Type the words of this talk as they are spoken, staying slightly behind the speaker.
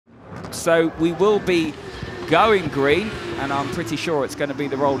stopped, so we will be going green, and I'm pretty sure it's going to be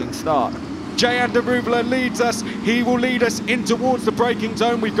the rolling start. Jehan Daruvala leads us. He will lead us in towards the braking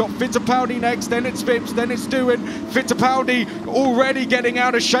zone. We've got Fittipaldi next, then it's Vips, then it's Doohan. Fittipaldi already getting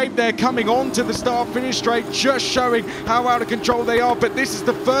out of shape there, coming on to the start-finish straight, just showing how out of control they are. But this is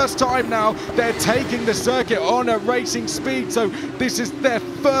the first time now they're taking the circuit on a racing speed. So this is their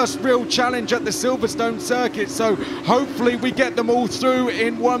first real challenge at the Silverstone circuit. So hopefully we get them all through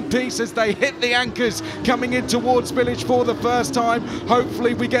in one piece as they hit the anchors coming in towards Village for the first time.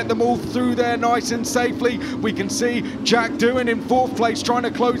 Hopefully we get them all through there nice and safely. We can see Jack Doohan in 4th place trying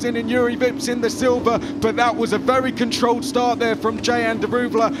to close in, and Yuri Vips in the silver, but that was a very controlled start there from Jehan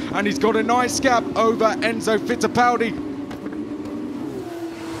Daruvala, and he's got a nice gap over Enzo Fittipaldi.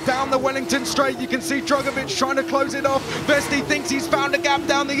 Down the Wellington straight, you can see Drogovic trying to close it off. Vesti thinks he's found a gap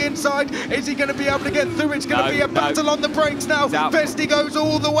down the inside. Is he going to be able to get through? It's going to be a battle on the brakes now. Vesti goes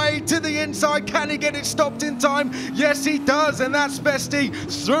all the way to the inside. Can he get it stopped in time? Yes, he does, and that's Vesti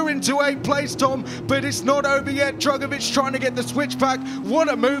through into 8th place, Tom. But it's not over yet. Drogovic trying to get the switchback. What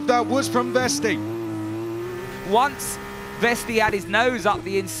a move that was from Vesti. Once Vesti had his nose up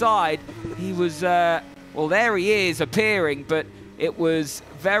the inside, he was, well, there he is appearing, but it was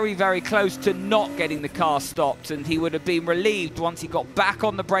very, very close to not getting the car stopped, and he would have been relieved once he got back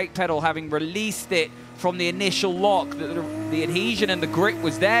on the brake pedal, having released it from the initial lock, that the adhesion and the grip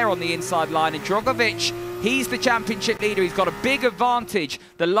was there on the inside line. And Drogovic, he's the championship leader. He's got a big advantage.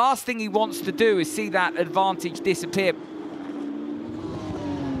 The last thing he wants to do is see that advantage disappear.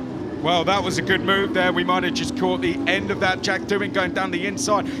 Well, that was a good move there. We might have just caught the end of that. Jack Doohan going down the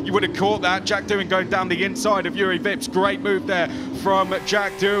inside. You would have caught that. Jack Doohan going down the inside of Yuri Vips. Great move there from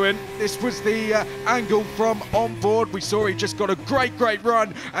Jack Doohan. This was the angle from on board. We saw he just got a great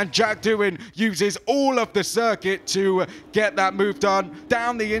run, and Jack Doohan uses all of the circuit to get that move done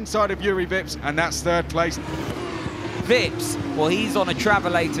down the inside of Yuri Vips, and that's 3rd place. Vips, well, he's on a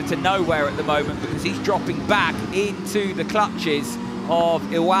travelator to nowhere at the moment because he's dropping back into the clutches of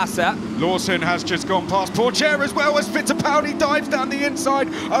Iwasa. Lawson has just gone past Porcher as well as Fittipaldi dives down the inside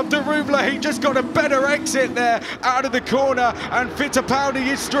of Daruvala. He just got a better exit there out of the corner, and Fittipaldi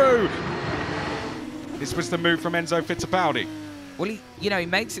is through. This was the move from Enzo Fittipaldi. Well, he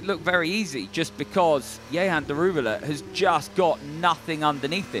makes it look very easy just because Jehan Daruvala has just got nothing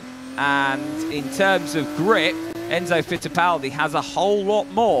underneath him. And in terms of grip, Enzo Fittipaldi has a whole lot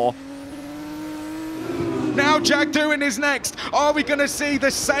more. Now Jack Doohan is next. Are we going to see the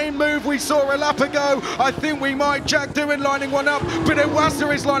same move we saw a lap ago? I think we might. Jack Doohan lining one up, but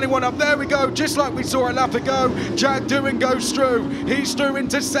Iwasa is lining one up. There we go, just like we saw a lap ago. Jack Doohan goes through. He's through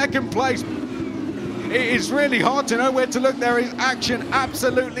into 2nd place. It is really hard to know where to look. There is action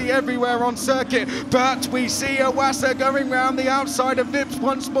absolutely everywhere on circuit, but we see Iwasa going round the outside of Vips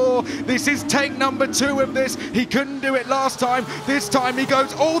once more. This is take number 2 of this. He couldn't do it last time. This time he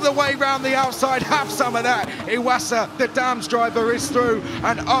goes all the way round the outside. Have some of that. Iwasa, the Dams driver, is through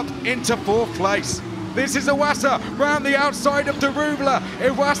and up into 4th place. This is Iwasa round the outside of Daruvala.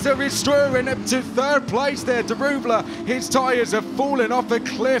 Iwasa is through and up to 3rd place there. Daruvala, his tyres have fallen off a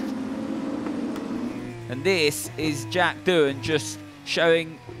cliff. And this is Jack Doohan just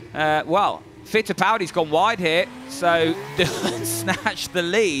showing, well, Fittipaldi's gone wide here, so Doohan snatched the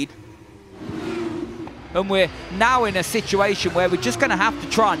lead. And we're now in a situation where we're just going to have to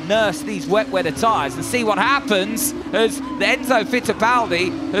try and nurse these wet weather tyres and see what happens, as Enzo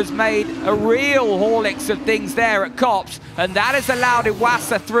Fittipaldi has made a real Horlicks of things there at Copse, and that has allowed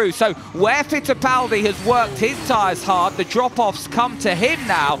Iwasa through. So where Fittipaldi has worked his tyres hard, the drop-offs come to him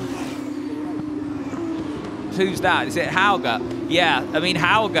now. Who's that? Is it Hauger? Yeah, I mean,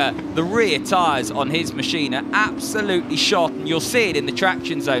 Hauger, the rear tyres on his machine are absolutely shot, and you'll see it in the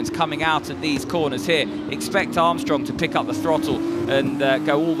traction zones coming out at these corners here. Expect Armstrong to pick up the throttle and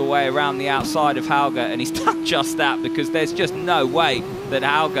go all the way around the outside of Hauger, and he's done just that because there's just no way that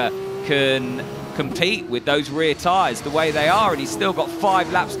Hauger can compete with those rear tyres the way they are, and he's still got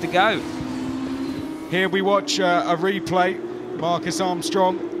 5 laps to go. Here we watch a replay. Marcus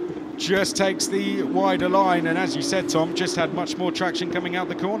Armstrong just takes the wider line, and as you said, Tom, just had much more traction coming out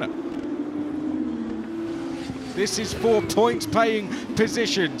the corner. This is for points paying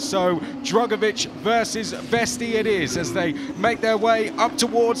position, so Drogovic versus Vesti it is as they make their way up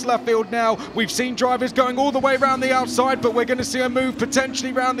towards left field now. We've seen drivers going all the way around the outside, but we're going to see a move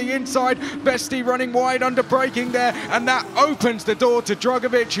potentially around the inside. Vesti running wide under braking there, and that opens the door to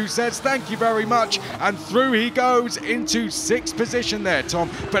Drogovic, who says thank you very much, and through he goes into 6th position there, Tom.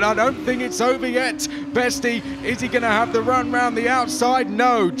 But I don't think it's over yet. Vesti, is he going to have the run round the outside?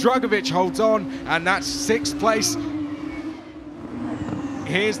 No, Drogovic holds on, and that's 6th place.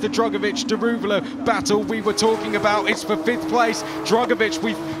 Here's the Drugovich-Daruvalo battle we were talking about. It's for 5th place. Drugovich,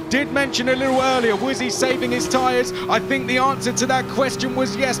 we did mention a little earlier, was he saving his tyres? I think the answer to that question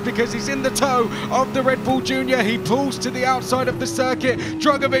was yes, because he's in the toe of the Red Bull Junior. He pulls to the outside of the circuit.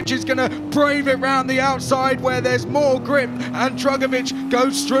 Drugovich is going to brave it round the outside where there's more grip, and Drugovich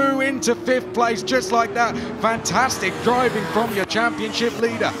goes through into 5th place just like that. Fantastic driving from your championship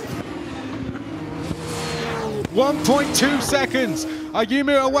leader. 1.2 seconds.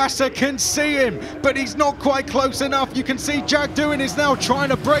 Ayumu Iwasa can see him, but he's not quite close enough. You can see Jack Doohan is now trying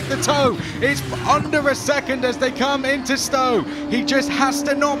to break the toe. It's under a second as they come into Stowe. He just has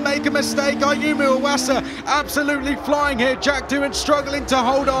to not make a mistake. Ayumu Iwasa absolutely flying here. Jack Doohan struggling to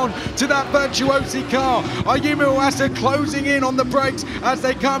hold on to that Virtuosi car. Ayumu Iwasa closing in on the brakes as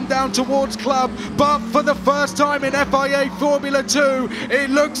they come down towards Club. But for the first time in FIA Formula 2, it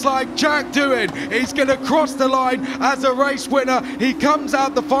looks like Jack Doohan is going to cross the line as a race winner. He comes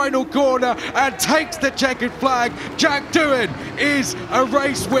out the final corner and takes the checkered flag. Jack Doohan is a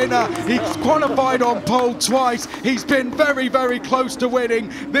race winner. He's qualified on pole twice. He's been very, very close to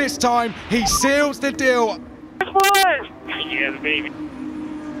winning. This time, he seals the deal. Yes, baby.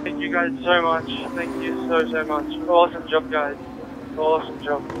 Thank you guys so much. Thank you so much. Awesome job, guys. Awesome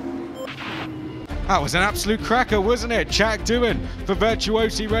job. That was an absolute cracker, wasn't it? Jack Doohan for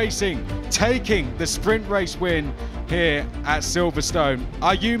Virtuosi Racing, taking the sprint race win here at Silverstone.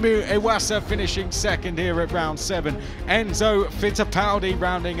 Ayumu Iwasa finishing second here at round 7. Enzo Fittipaldi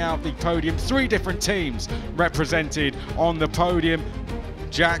rounding out the podium. 3 different teams represented on the podium.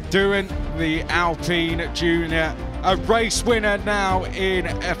 Jack Doohan, the Alpine Junior, a race winner now in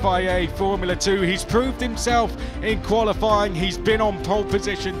FIA Formula 2. He's proved himself in qualifying. He's been on pole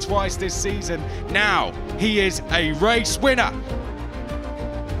position twice this season. Now he is a race winner.